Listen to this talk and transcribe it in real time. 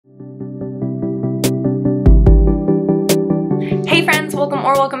Hey friends,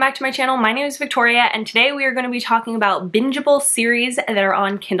 welcome back to my channel. My name is Victoria and today we are going to be talking about bingeable series that are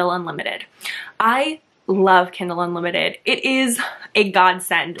on Kindle Unlimited. I love Kindle Unlimited. It is a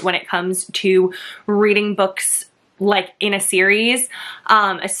godsend when it comes to reading books like in a series,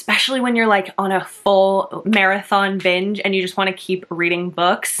 especially when you're like on a full marathon binge and you just want to keep reading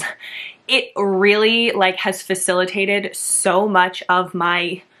books. It really like has facilitated so much of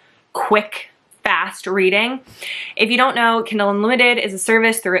my quick fast reading. If you don't know, Kindle Unlimited is a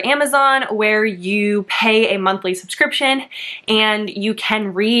service through Amazon where you pay a monthly subscription and you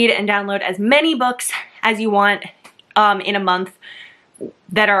can read and download as many books as you want in a month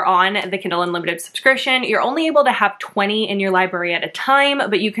that are on the Kindle Unlimited subscription. You're only able to have 20 in your library at a time,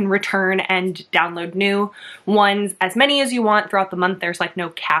 but you can return and download new ones, as many as you want throughout the month. There's like no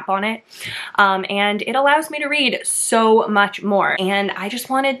cap on it. And it allows me to read so much more. And I just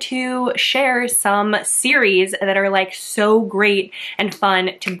wanted to share some series that are like so great and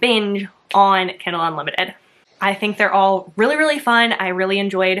fun to binge on Kindle Unlimited. I think they're all really, really fun. I really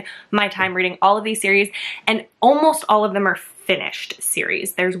enjoyed my time reading all of these series, and almost all of them are finished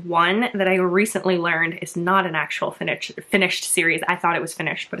series. There's one that I recently learned is not an actual finished series. I thought it was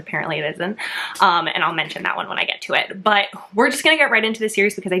finished, but apparently it isn't. And I'll mention that one when I get to it. But we're just gonna get right into the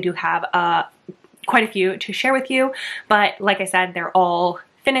series because I do have quite a few to share with you. But like I said, they're all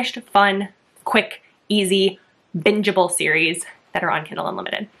finished, fun, quick, easy, bingeable series that are on Kindle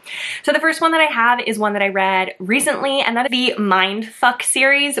Unlimited. So the first one that I have is one that I read recently, and that is the Mindfuck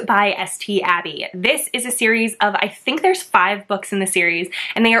series by St. Abbey. This is a series of, I think there's 5 books in the series,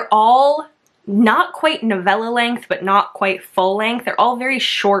 and they are all not quite novella length, but not quite full length. They're all very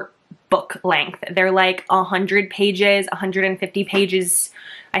short book length. They're like 100 pages, 150 pages.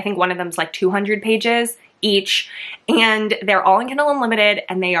 I think one of them's like 200 pages each, and they're all in Kindle Unlimited,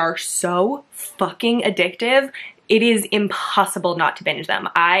 and they are so fucking addictive. It is impossible not to binge them.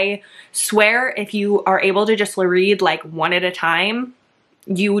 I swear if you are able to just read like one at a time,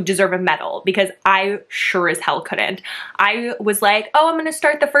 you deserve a medal, because I sure as hell couldn't. I was like, oh, I'm gonna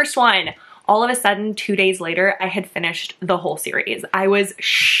start the first one. All of a sudden, 2 days later, I had finished the whole series. I was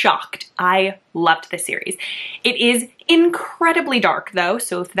shocked. I loved this series. It is incredibly dark though,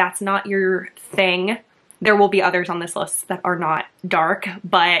 so if that's not your thing, there will be others on this list that are not dark.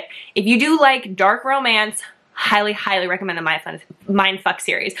 But if you do like dark romance, highly, highly recommend the Mindfuck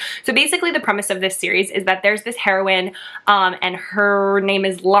series. So basically the premise of this series is that there's this heroine and her name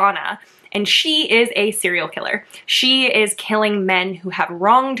is Lana, and she is a serial killer. She is killing men who have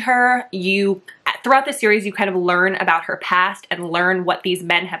wronged her. Throughout the series, you kind of learn about her past and learn what these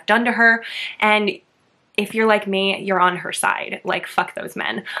men have done to her. And if you're like me, you're on her side. Like, fuck those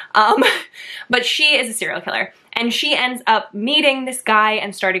men. But she is a serial killer. And she ends up meeting this guy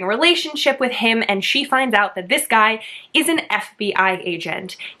and starting a relationship with him, and she finds out that this guy is an FBI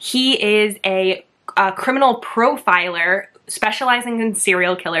agent. He is a criminal profiler specializing in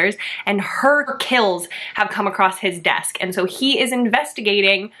serial killers, and her kills have come across his desk. And so he is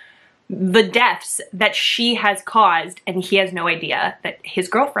investigating the deaths that she has caused, and he has no idea that his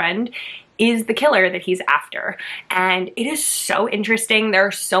girlfriend is the killer that he's after. And it is so interesting. There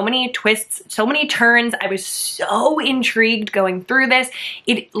are so many twists, so many turns. I was so intrigued going through this.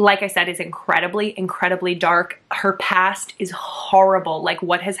 It, like I said, is incredibly, incredibly dark. Her past is horrible. Like,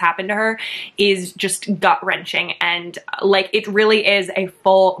 what has happened to her is just gut-wrenching. And like, it really is a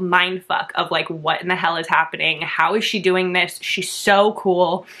full mindfuck of like, what in the hell is happening? How is she doing this? She's so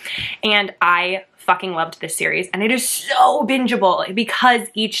cool. And I fucking loved this series. And it is so bingeable because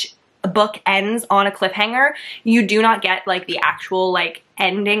each book ends on a cliffhanger. You do not get like the actual like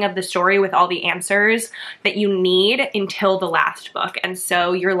ending of the story with all the answers that you need until the last book. And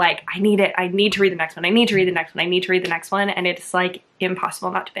so you're like, I need it. I need to read the next one. I need to read the next one. I need to read the next one. And it's like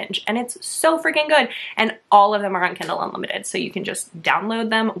impossible not to binge. And it's so freaking good. And all of them are on Kindle Unlimited. So you can just download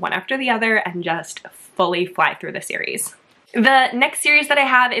them one after the other and just fully fly through the series. The next series that I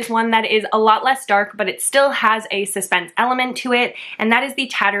have is one that is a lot less dark, but it still has a suspense element to it, and that is the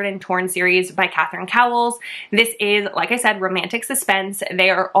Tattered and Torn series by Catherine Cowles. This is, like I said, romantic suspense. They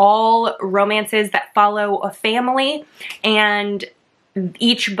are all romances that follow a family, and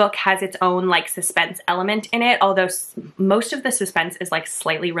each book has its own like suspense element in it, although most of the suspense is like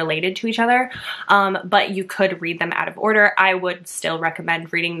slightly related to each other, but you could read them out of order. I would still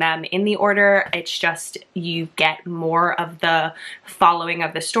recommend reading them in the order. It's just you get more of the following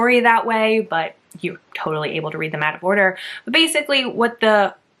of the story that way, but you're totally able to read them out of order. But basically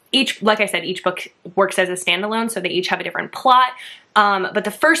like I said, each book works as a standalone, so they each have a different plot. But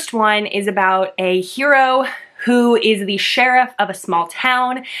the first one is about a hero who is the sheriff of a small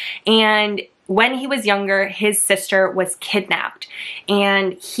town, and when he was younger, his sister was kidnapped,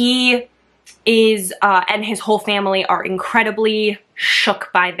 and he is, and his whole family are incredibly shook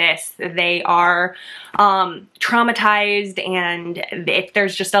by this. They are traumatized, and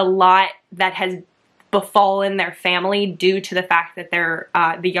there's just a lot that has befallen their family due to the fact that their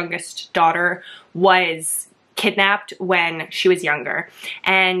the youngest daughter was kidnapped when she was younger.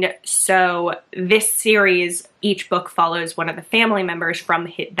 And so this series, each book follows one of the family members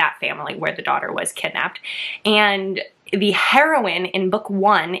from that family where the daughter was kidnapped. And the heroine in book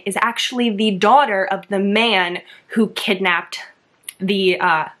 1 is actually the daughter of the man who kidnapped the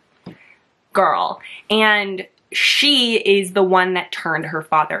girl. And she is the one that turned her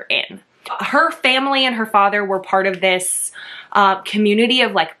father in. Her family and her father were part of this community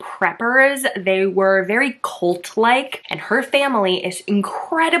of like preppers. They were very cult-like, and her family is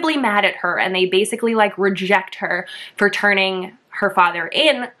incredibly mad at her, and they basically like reject her for turning her father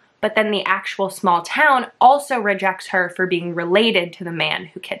in. But then the actual small town also rejects her for being related to the man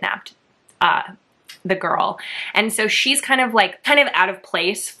who kidnapped the girl. And so she's kind of out of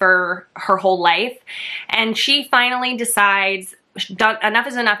place for her whole life. And she finally decides enough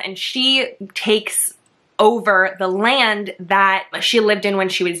is enough, and she takes over the land that she lived in when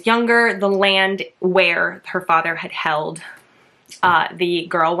she was younger, the land where her father had held the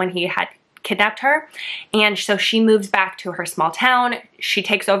girl when he had kidnapped her. And so she moves back to her small town. She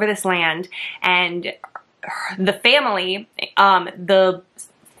takes over this land, and the family, the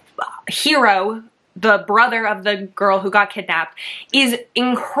hero, the brother of the girl who got kidnapped, is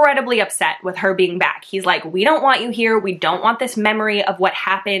incredibly upset with her being back. He's like, we don't want you here. We don't want this memory of what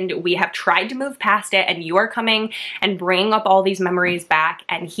happened. We have tried to move past it, and you are coming and bringing up all these memories back.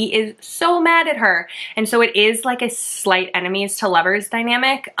 And he is so mad at her. And so it is like a slight enemies to lovers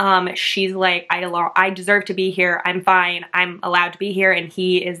dynamic. She's like, I deserve to be here. I'm fine. I'm allowed to be here. And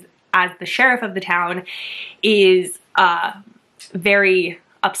he is, as the sheriff of the town, is very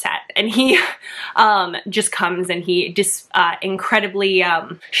upset, and he just comes and he just incredibly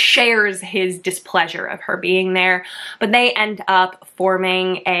shares his displeasure of her being there. But they end up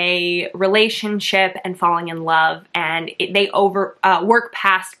forming a relationship and falling in love, and they work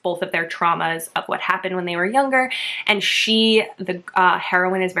past both of their traumas of what happened when they were younger, and she, the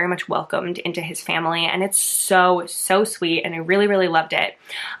heroine, is very much welcomed into his family, and it's so sweet, and I really loved it.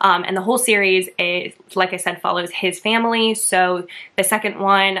 And the whole series is, like I said, follows his family. So the second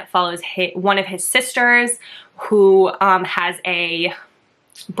one follows one of his sisters, who has a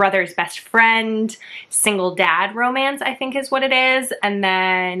brother's best friend, single dad romance, I think is what it is. And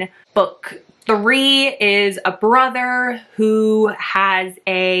then book 3 is a brother who has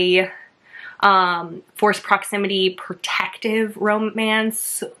a forced proximity protective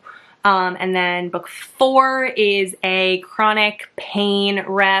romance. And then book 4 is a chronic pain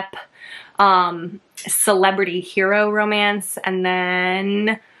rep celebrity hero romance. And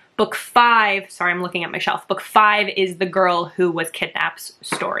then book 5, sorry, I'm looking at my shelf. Book 5 is the girl who was kidnapped's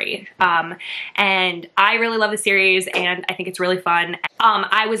story. And I really love the series, and I think it's really fun.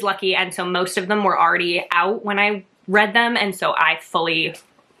 I was lucky, and so most of them were already out when I read them, and so I fully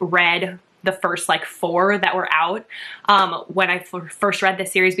read the first like 4 that were out when I first read the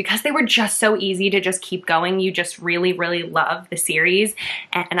series, because they were just so easy to just keep going. You just really love the series,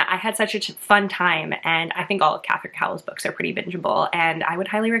 and I had such a fun time, and I think all of Catherine Cowell's books are pretty bingeable, and I would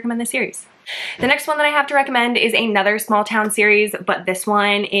highly recommend the series. The next one that I have to recommend is another small town series, but this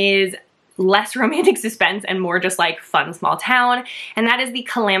one is less romantic suspense and more just like fun small town, and that is the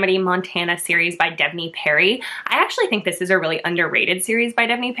Calamity Montana series by Devney Perry. I actually think this is a really underrated series by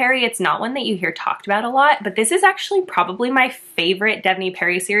Devney Perry. It's not one that you hear talked about a lot, but this is actually probably my favorite Devney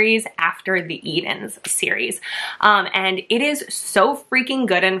Perry series after the Edens series. And it is so freaking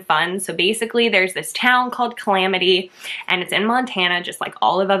good and fun. So basically there's this town called Calamity, and it's in Montana, just like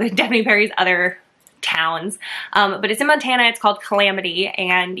all of other Devney Perry's other towns, but it's in Montana. It's called Calamity,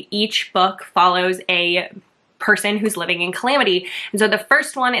 and each book follows a person who's living in calamity. And so the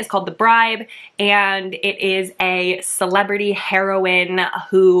first one is called The Bribe, and it is a celebrity heroine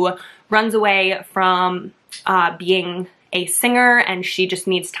who runs away from being a singer, and she just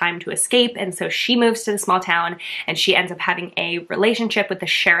needs time to escape, and so she moves to the small town, and she ends up having a relationship with the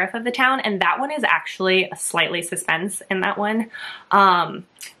sheriff of the town. And that one is actually a slightly suspense in that one,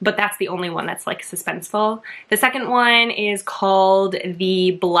 but that's the only one that's like suspenseful. The second one is called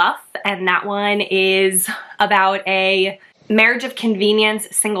The Bluff, and that one is about a marriage of convenience,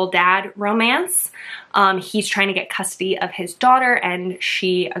 single dad romance. He's trying to get custody of his daughter and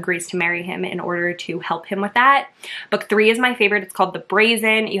she agrees to marry him in order to help him with that. Book 3 is my favorite. It's called The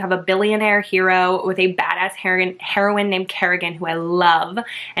Brazen. You have a billionaire hero with a badass heroine named Kerrigan, who I love,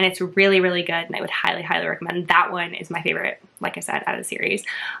 and it's really, really good, and I would highly, highly recommend. That one is my favorite, like I said, out of the series.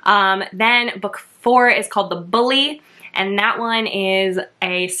 Then book 4 is called The Bully. And that one is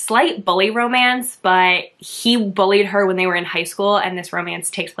a slight bully romance, but he bullied her when they were in high school, and this romance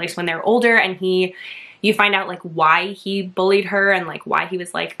takes place when they're older, and you find out like why he bullied her and like why he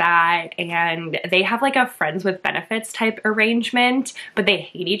was like that, and they have like a friends with benefits type arrangement, but they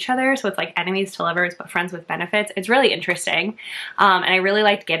hate each other, so it's like enemies to lovers but friends with benefits. It's really interesting, and I really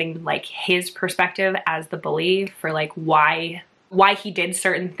liked getting like his perspective as the bully for like why he did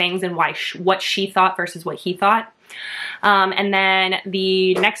certain things and what she thought versus what he thought. And then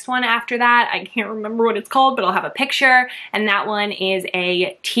the next one after that, I can't remember what it's called, but I'll have a picture, and that one is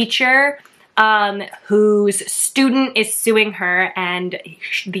a teacher whose student is suing her, and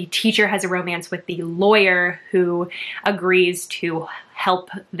the teacher has a romance with the lawyer who agrees to help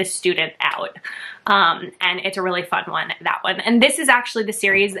the student out. And it's a really fun one, that one. And this is actually the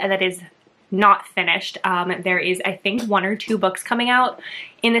series that is not finished. There is, I think, 1 or 2 books coming out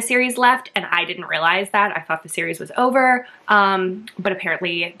in the series left, and I didn't realize that. I thought the series was over, but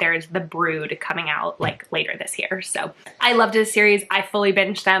apparently there's The Brood coming out like later this year. So I loved this series. I fully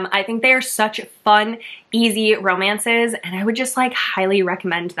binged them. I think they are such fun, easy romances, and I would just like highly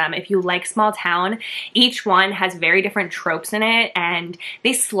recommend them. If you like small town, each one has very different tropes in it, and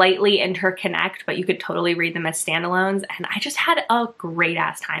they slightly interconnect, but you could totally read them as standalones, and I just had a great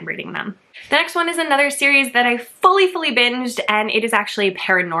ass time reading them. The next one is another series that I fully binged, and it is actually a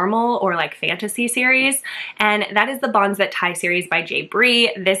paranormal or like fantasy series, and that is the Bonds That Tie series by J.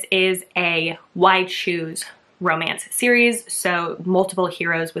 Bree. This is a Why Choose romance series, so multiple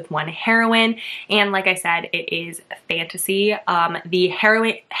heroes with one heroine, and like I said, it is fantasy. The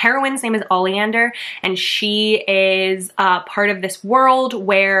heroine's name is Oleander, and she is part of this world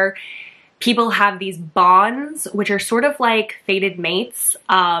where people have these bonds, which are sort of like fated mates,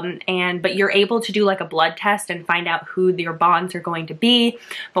 but you're able to do like a blood test and find out who your bonds are going to be.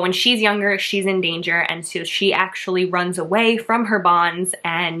 But when she's younger, she's in danger, and so she actually runs away from her bonds,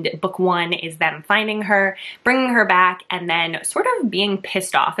 and book 1 is them finding her, bringing her back, and then sort of being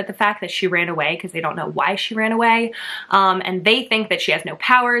pissed off at the fact that she ran away because they don't know why she ran away. And they think that she has no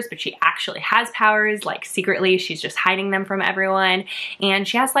powers, but she actually has powers, like secretly she's just hiding them from everyone. And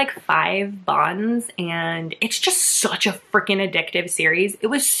she has like 5 bonds, and it's just such a freaking addictive series. It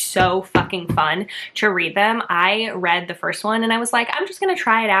was so fucking fun to read them. I read the first one and I was like, I'm just gonna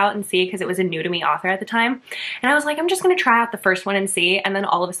try it out and see, because it was a new to me author at the time, and I was like, I'm just gonna try out the first one and see, and then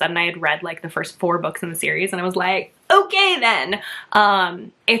all of a sudden I had read like the first 4 books in the series, and I was like, okay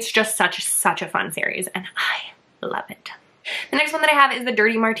then. It's just such a fun series, and I love it. The next one that I have is the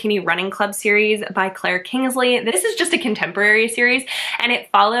Dirty Martini Running Club series by Claire Kingsley. This is just a contemporary series, and it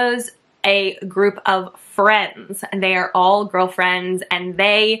follows a group of friends, and they are all girlfriends, and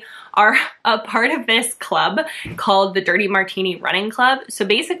they are a part of this club called the Dirty Martini Running Club. So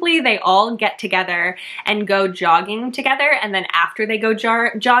basically they all get together and go jogging together, and then after they go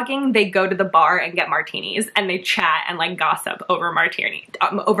jogging, they go to the bar and get martinis, and they chat and like gossip over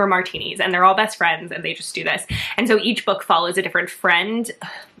martinis, and they're all best friends, and they just do this. And so each book follows a different friend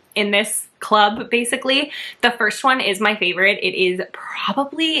in this club, basically. The first one is my favorite. It is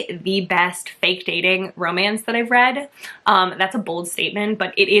probably the best fake dating romance that I've read. That's a bold statement,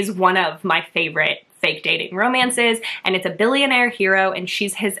 but it is one of my favorite fake dating romances, and it's a billionaire hero, and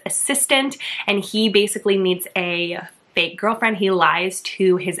she's his assistant, and he basically meets a fake girlfriend. He lies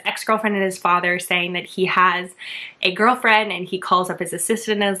to his ex-girlfriend and his father, saying that he has a girlfriend, and he calls up his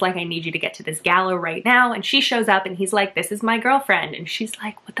assistant and is like, I need you to get to this gala right now. And she shows up and he's like, this is my girlfriend. And she's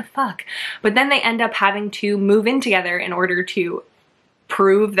like, what the fuck? But then they end up having to move in together in order to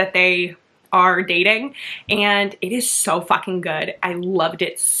prove that they are dating, and it is so fucking good. I loved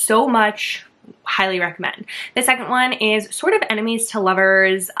it so much. Highly recommend. The second one is sort of enemies to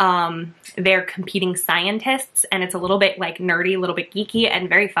lovers. They're competing scientists, and it's a little bit like nerdy, a little bit geeky, and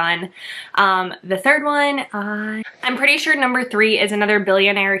very fun. The third one, I'm pretty sure number 3 is another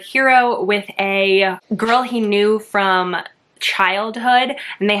billionaire hero with a girl he knew from childhood,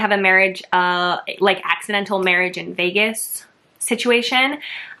 and they have a marriage, like accidental marriage in Vegas. situation.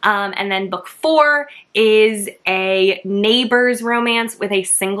 And then book 4 is a neighbor's romance with a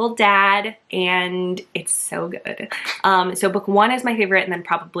single dad, and it's so good. So book 1 is my favorite, and then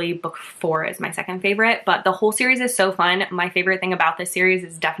probably book 4 is my second favorite, but the whole series is so fun. My favorite thing about this series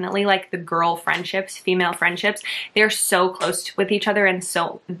is definitely like the girl friendships, female friendships. They're so close with each other and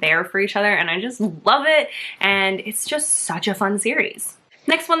so there for each other, and I just love it, and it's just such a fun series.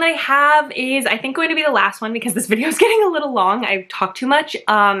 Next one that I have is, I think, going to be the last one because this video is getting a little long. I've talked too much.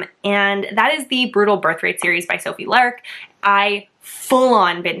 And that is the Brutal Birth Rate series by Sophie Lark. I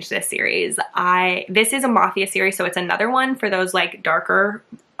full-on binged this series. This is a mafia series, so it's another one for those like darker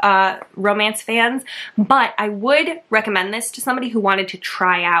romance fans, but I would recommend this to somebody who wanted to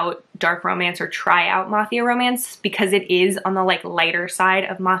try out dark romance or try out mafia romance, because it is on the like lighter side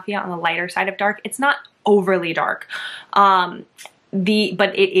of mafia, on the lighter side of dark. It's not overly dark.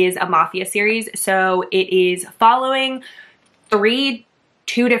 But it is a mafia series, so it is following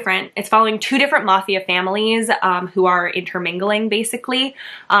two different mafia families who are intermingling basically.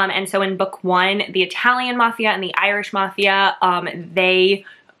 And so in book 1, the Italian mafia and the Irish mafia, they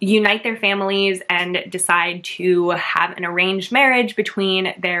unite their families and decide to have an arranged marriage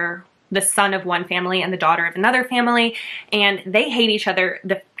between the son of one family and the daughter of another family, and they hate each other.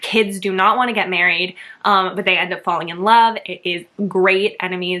 The kids do not want to get married, but they end up falling in love. It is great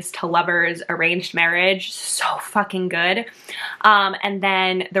enemies to lovers arranged marriage. So fucking good. And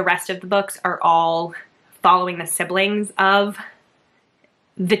then the rest of the books are all following the siblings of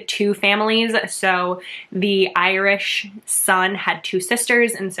the two families. So the Irish son had 2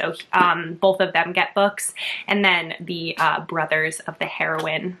 sisters, and so both of them get books, and then the brothers of the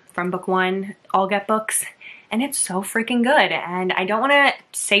heroine from book 1 all get books, and it's so freaking good. And I don't want to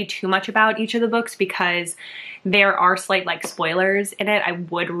say too much about each of the books because there are slight like spoilers in it. I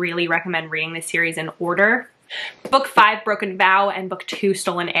would really recommend reading this series in order. Book 5, Broken Vow, and book 2,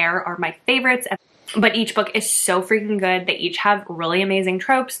 Stolen Heir, are my favorites. But each book is so freaking good. They each have really amazing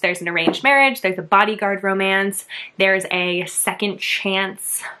tropes. There's an arranged marriage, there's a bodyguard romance, there's a second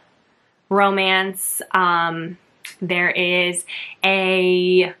chance romance, there's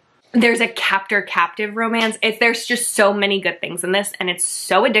a captor-captive romance. There's just so many good things in this, and it's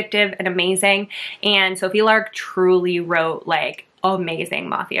so addictive and amazing. And Sophie Lark truly wrote like amazing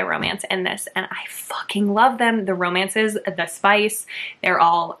mafia romance in this, and I fucking love them. The romances, the spice, they're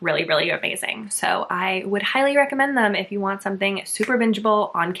all really, really amazing. So I would highly recommend them if you want something super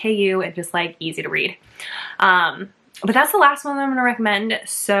bingeable on KU and just like easy to read. But that's the last one that I'm gonna recommend.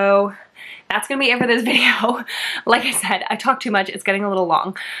 So that's gonna be it for this video. Like I said, I talk too much, it's getting a little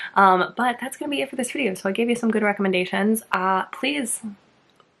long. But that's gonna be it for this video. So I gave you some good recommendations. Please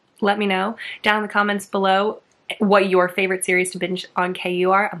let me know down in the comments below what your favorite series to binge on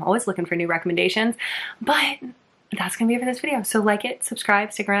KU are. I'm always looking for new recommendations, but that's gonna be it for this video. So like it,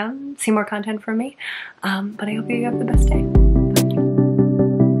 subscribe, stick around, see more content from me. But I hope you have the best day.